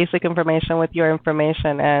the basic information with your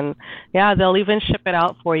information, and yeah, they'll even ship it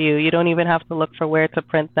out for you. You don't even have to look for where to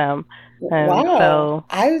print them. And so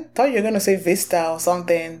I thought you were going to say Vista or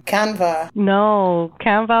something. Canva. No,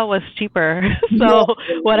 Canva was cheaper. So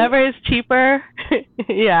whatever is cheaper,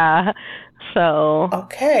 yeah. So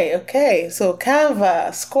okay. So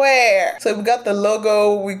Canva, Square. So we got the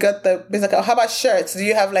logo, we got the business. How about shirts? Do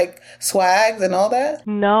you have like swags and all that?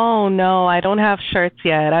 No, I don't have shirts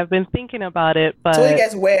yet. I've been thinking about it, but so what do you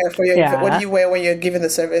guys wear for your? What do you wear when you're giving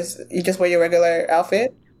the service? You just wear your regular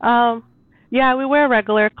outfit? Yeah, we wear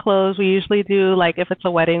regular clothes. We usually do, like, if it's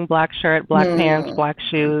a wedding, black shirt, black pants, black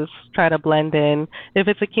shoes, try to blend in. If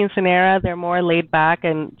it's a quinceanera, they're more laid back,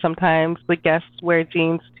 and sometimes the guests wear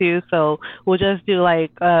jeans too. So we'll just do,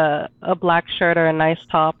 like, a black shirt or a nice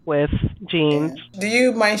top with jeans. Yeah. Do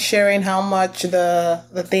you mind sharing how much the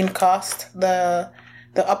thing cost, the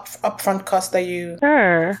upfront cost that you...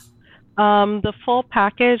 Sure. The full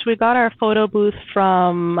package, we got our photo booth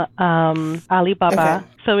from Okay. Alibaba.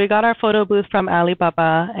 So we got our photo booth from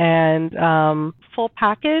Alibaba, and full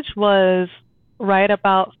package was right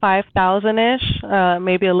about 5,000-ish,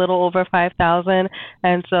 maybe a little over 5,000.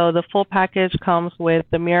 And so the full package comes with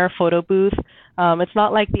the mirror photo booth. It's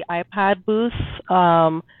not like the iPad booth.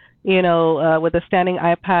 With a standing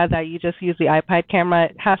iPad that you just use the iPad camera.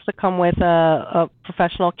 It has to come with a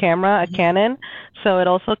professional camera, a Canon. So it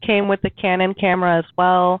also came with the Canon camera as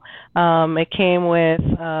well. It came with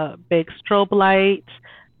a big strobe light,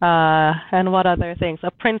 and what other things?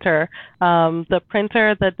 A printer. The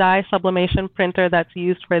printer, the dye sublimation printer that's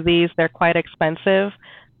used for these, they're quite expensive.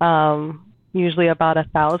 Usually about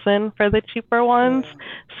 1,000 for the cheaper ones.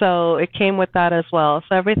 So it came with that as well.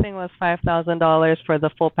 So everything was $5,000 for the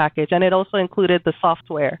full package, and it also included the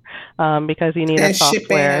software, because you need a And shipping and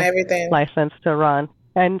software everything. license to run.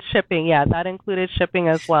 And shipping, yeah, that included shipping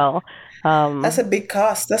as well. That's a big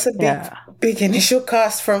cost. That's a Yeah. big initial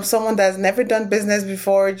cost from someone that's never done business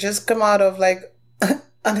before, just come out of like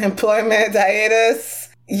unemployment hiatus.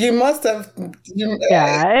 You must have.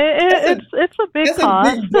 Yeah, That's a it's a big that's a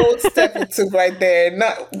cost. big bold step you took right there.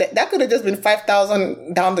 Not that could have just been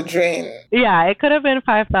 5,000 down the drain. Yeah, it could have been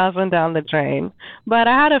 5,000 down the drain, but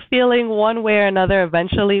I had a feeling one way or another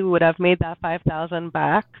eventually we would have made that 5,000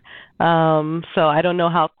 back. So I don't know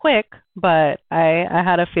how quick, but I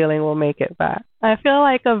had a feeling we'll make it back. I feel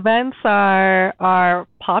like events are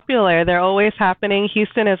popular. They're always happening.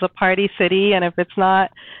 Houston is a party city, and if it's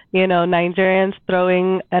not, Nigerians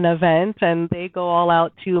throwing an event and they go all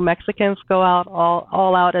out too, Mexicans go out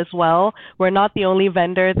all out as well. We're not the only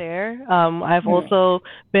vendor there. I've also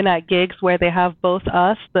been at gigs where they have both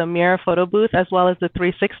us, the mirror photo booth, as well as the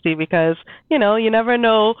 360, because you never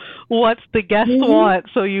know what the guests want,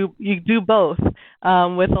 so you do both,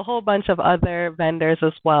 with a whole bunch of other vendors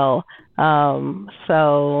as well.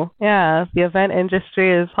 So yeah, the event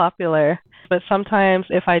industry is popular. But sometimes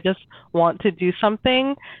if I just want to do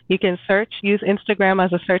something, you can use Instagram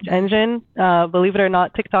as a search engine. Believe it or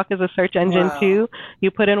not, TikTok is a search engine Wow. too.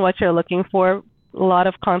 You put in what you're looking for. A lot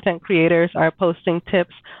of content creators are posting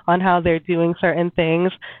tips on how they're doing certain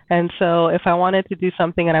things. And so if I wanted to do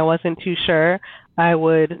something and I wasn't too sure, I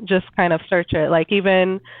would just kind of search it. Like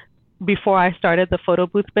even before I started the photo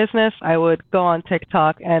booth business, I would go on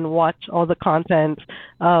TikTok and watch all the content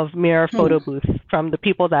of mirror photo booths from the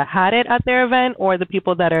people that had it at their event or the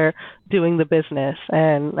people that are doing the business.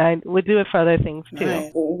 And I would do it for other things too. Right.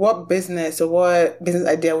 What business or what business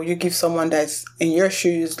idea would you give someone that's in your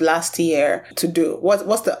shoes last year to do?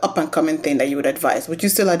 What's the up and coming thing that you would advise? Would you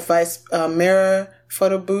still advise mirror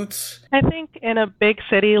photo booths? I think in a big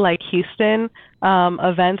city like Houston,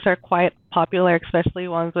 events are quite popular, especially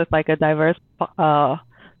ones with like a diverse,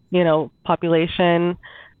 population.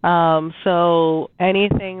 So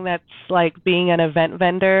anything that's like being an event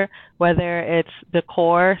vendor, whether it's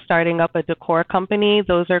decor, starting up a decor company,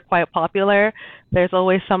 those are quite popular. There's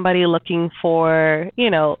always somebody looking for,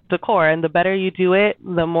 decor, and the better you do it,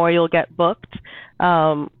 the more you'll get booked.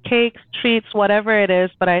 Cakes, treats, whatever it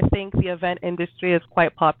is, but I think the event industry is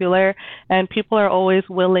quite popular, and people are always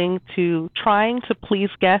trying to please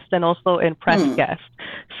guests and also impress guests.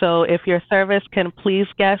 So if your service can please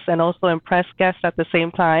guests and also impress guests at the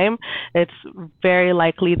same time, it's very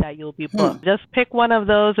likely that you'll be booked. Just pick one of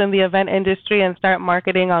those in the event industry and start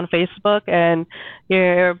marketing on Facebook, and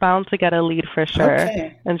you're bound to get a lead for sure.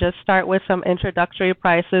 Okay. And just start with some introductory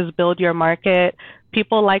prices, build your market.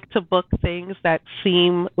 People like to book things that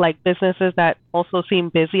seem like businesses that also seem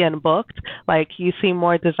busy and booked, like you seem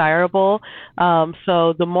more desirable.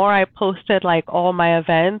 So the more I posted like all my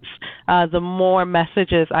events, the more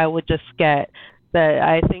messages I would just get. That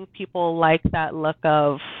I think people like that look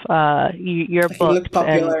of you're Like you look booked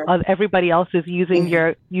popular. and everybody else is using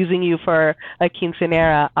you for a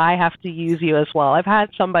quinceanera. I have to use you as well. I've had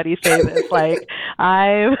somebody say this, like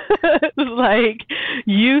like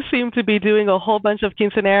you seem to be doing a whole bunch of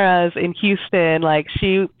quinceaneras in Houston. Like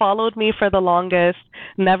she followed me for the longest,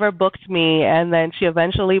 never booked me, and then she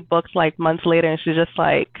eventually booked like months later, and she's just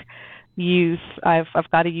like,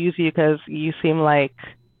 I've got to use you because you seem like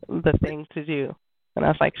the thing to do. And I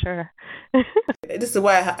was like, sure. This is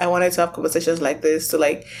why I wanted to have conversations like this, to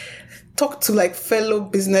like talk to like fellow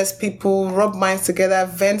business people, rub minds together,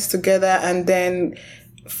 vent together, and then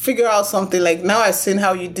figure out something. Like now I've seen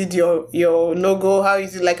how you did your logo, how you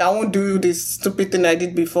did, like I won't do this stupid thing I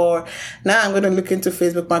did before. Now I'm going to look into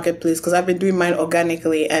Facebook Marketplace because I've been doing mine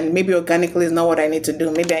organically, and maybe organically is not what I need to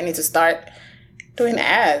do. Maybe I need to start doing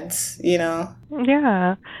ads,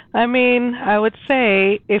 Yeah. I mean, I would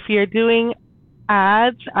say if you're doing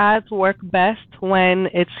Ads work best when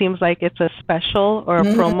it seems like it's a special or a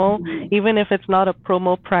promo, Mhm. even if it's not a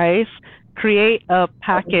promo price. Create a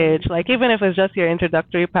package, like even if it's just your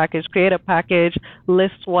introductory package, create a package,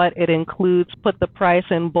 list what it includes, put the price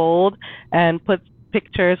in bold, and put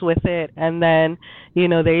pictures with it. And then,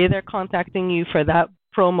 they're either contacting you for that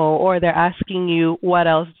promo or they're asking you, what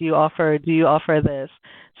else do you offer? Do you offer this?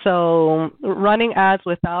 So running ads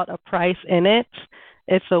without a price in it,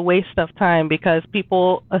 it's a waste of time because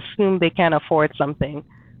people assume they can't afford something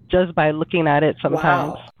just by looking at it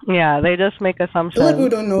sometimes. Wow. Yeah, they just make A lot of people assumptions.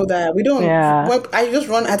 don't know that. We don't. Yeah. When I just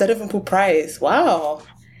run ads, I don't even put price. Wow.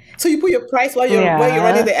 So you put your price while you're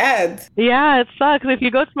running Yeah. the ad. Yeah, it sucks. If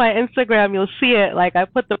you go to my Instagram, you'll see it. Like I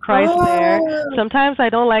put the price there. Oh. Sometimes I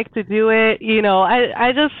don't like to do it,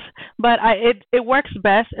 I just but it works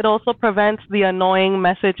best. It also prevents the annoying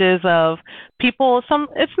messages of people.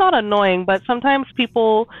 It's not annoying, but sometimes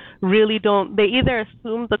people really don't, they either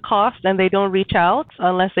assume the cost and they don't reach out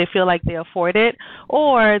unless they feel like they afford it,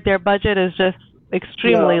 or their budget is just Yeah.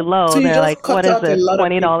 extremely So low. you They're like, just what cut is out a this? lot of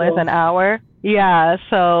 $20 people. an hour? Yeah,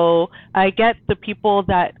 so I get the people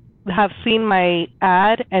that have seen my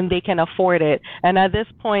ad and they can afford it. And at this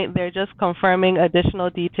point, they're just confirming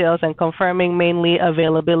additional details and confirming mainly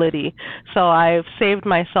availability. So I've saved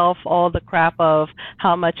myself all the crap of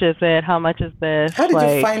how much is it, how much is this, How did you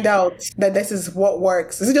like find out that this is what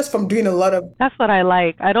works? Is it just from doing a lot of? that's what I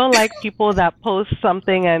like. I don't like people that post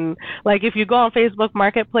something and like if you go on Facebook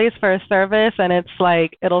Marketplace for a service and it's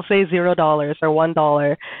like it'll say $0 or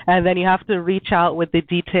 $1 and then you have to reach out with the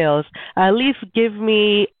details. At least give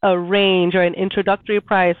me a range or an introductory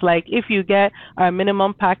price. Like if you get our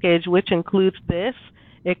minimum package which includes this,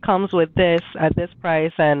 it comes with this at this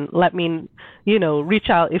price and let me, reach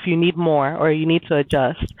out if you need more or you need to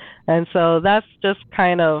adjust. And so that's just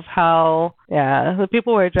kind of how, yeah, the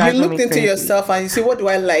people were You driving looked me into crazy. yourself and you see what do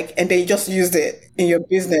I like, and then you just used it in your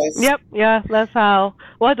business. Yep, yeah, that's how.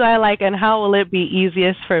 What do I like and how will it be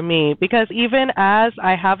easiest for me? Because even as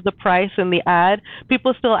I have the price in the ad,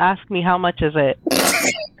 people still ask me how much is it.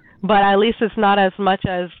 But at least it's not as much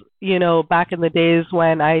as, back in the days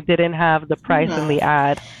when I didn't have the price in Hmm. the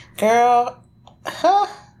ad. Girl, huh?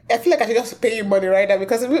 I feel like I should just pay you money right now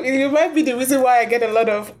because it might be the reason why I get a lot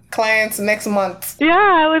of clients next month. Yeah,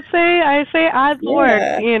 I say ads work.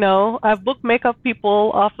 Yeah. I've booked makeup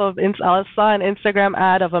people off of. I saw an Instagram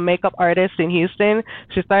ad of a makeup artist in Houston.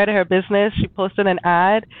 She started her business. She posted an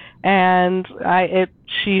ad, and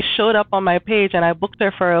she showed up on my page, and I booked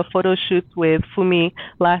her for a photo shoot with Fumi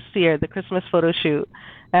last year, the Christmas photo shoot,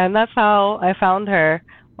 and that's how I found her.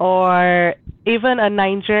 Or even a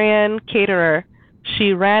Nigerian caterer.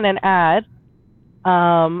 She ran an ad.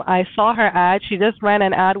 I saw her ad. She just ran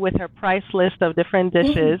an ad with her price list of different Mm.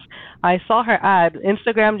 dishes. I saw her ad.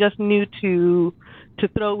 Instagram just knew to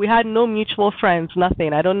throw. We had no mutual friends,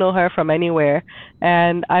 nothing. I don't know her from anywhere.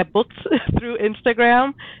 And I booked through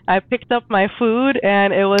Instagram. I picked up my food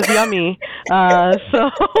and it was yummy. So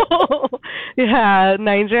yeah,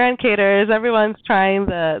 Nigerian caterers, everyone's trying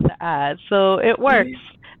the ad. So it works.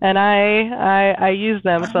 And I use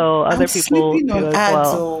them so I'm other people sleeping do on as ads,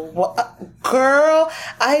 well. oh, girl.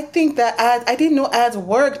 I think that ads. I didn't know ads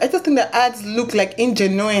worked. I just think that ads look like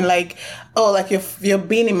ingenuine, like oh, like you're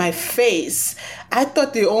being in my face. I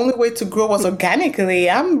thought the only way to grow was organically.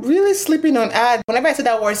 I'm really sleeping on ads. Whenever I say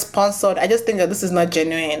that word sponsored, I just think that this is not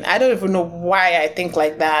genuine. I don't even know why I think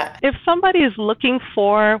like that. If somebody is looking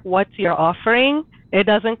for what you're offering, it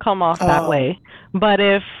doesn't come off that Oh. way. But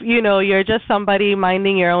if, you're just somebody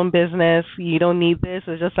minding your own business, you don't need this,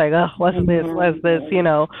 it's just like, oh, what's this? What's this?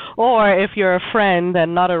 Or if you're a friend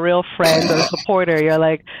and not a real friend or supporter, you're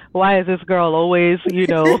like, why is this girl always,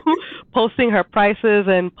 posting her prices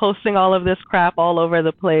and posting all of this crap all over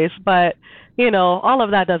the place? But all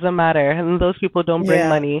of that doesn't matter, and those people don't bring Yeah.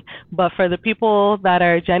 money. But for the people that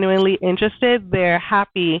are genuinely interested, they're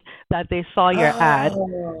happy that they saw your ad.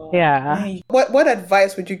 Oh, Yeah. man. What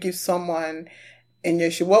advice would you give someone in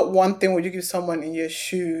your shoe? What one thing would you give someone in your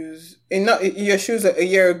shoes? In your shoes a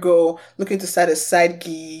year ago, looking to start a side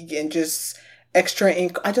gig and just extra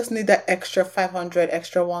income. I just need that extra 500,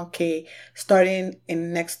 extra 1K starting in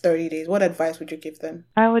the next 30 days. What advice would you give them?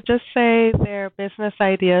 I would just say there are business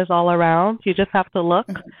ideas all around. You just have to look.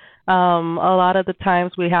 A lot of the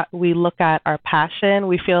times we look at our passion.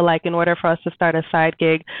 We feel like in order for us to start a side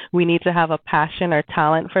gig, we need to have a passion or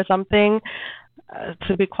talent for something.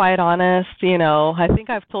 To be quite honest, I think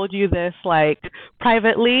I've told you this like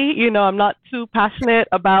privately, I'm not too passionate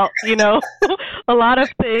about, a lot of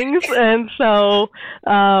things. And so,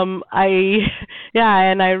 and I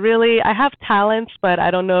have talents, but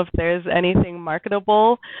I don't know if there's anything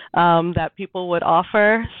marketable, that people would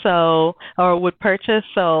offer, or would purchase.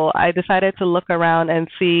 So I decided to look around and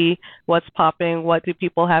see what's popping, what do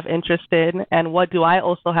people have interest in, and what do I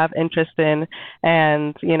also have interest in.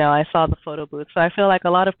 And, I saw the photo booth. So I feel like a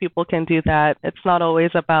lot of people can do that. It's not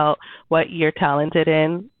always about what you're talented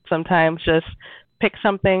in. Sometimes just pick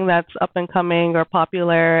something that's up and coming or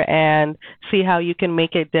popular and see how you can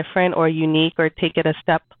make it different or unique or take it a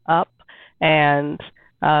step up and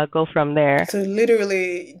go from there. So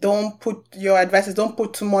literally, don't put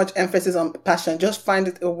too much emphasis on passion. Just find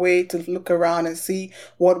it a way to look around and see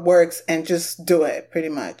what works and just do it, pretty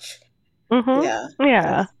much. Mm-hmm.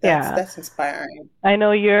 Yeah. That's inspiring. I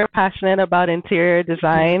know you're passionate about interior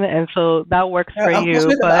design, and so that works for you.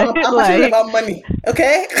 I'm passionate about money.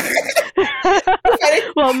 Okay.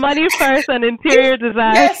 Well, money first and interior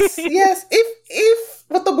design. Yes. If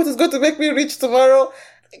photo booth is going to make me rich tomorrow,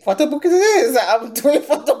 photo booth it is. I'm doing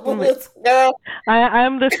photo booth, girl.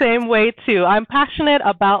 I'm the same way too. I'm passionate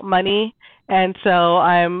about money. And so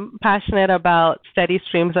I'm passionate about steady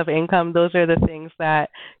streams of income. Those are the things that,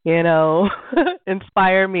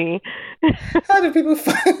 inspire me. How can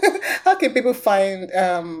people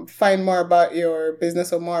find more about your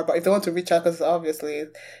business or more about, if they want to reach out, because obviously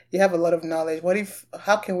you have a lot of knowledge.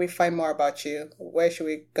 How can we find more about you? Where should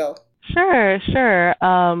we go? Sure.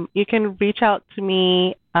 You can reach out to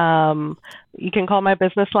me. You can call my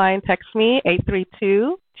business line, text me,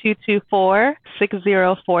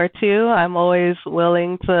 832-224-6042. I'm always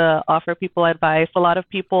willing to offer people advice. A lot of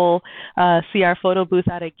people see our photo booth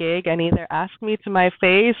at a gig and either ask me to my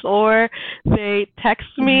face or they text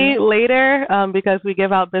me later because we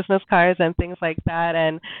give out business cards and things like that.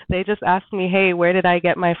 And they just ask me, hey, where did I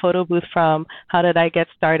get my photo booth from? How did I get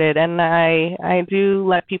started? And I do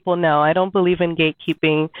let people know. I don't believe in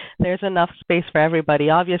gatekeeping. There's enough space for everybody.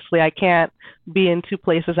 Obviously, I can't be in two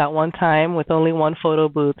places at one time with only one photo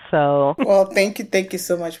booth. So, well, thank you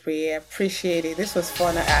so much, Brie. I appreciate it. This was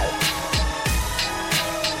fun.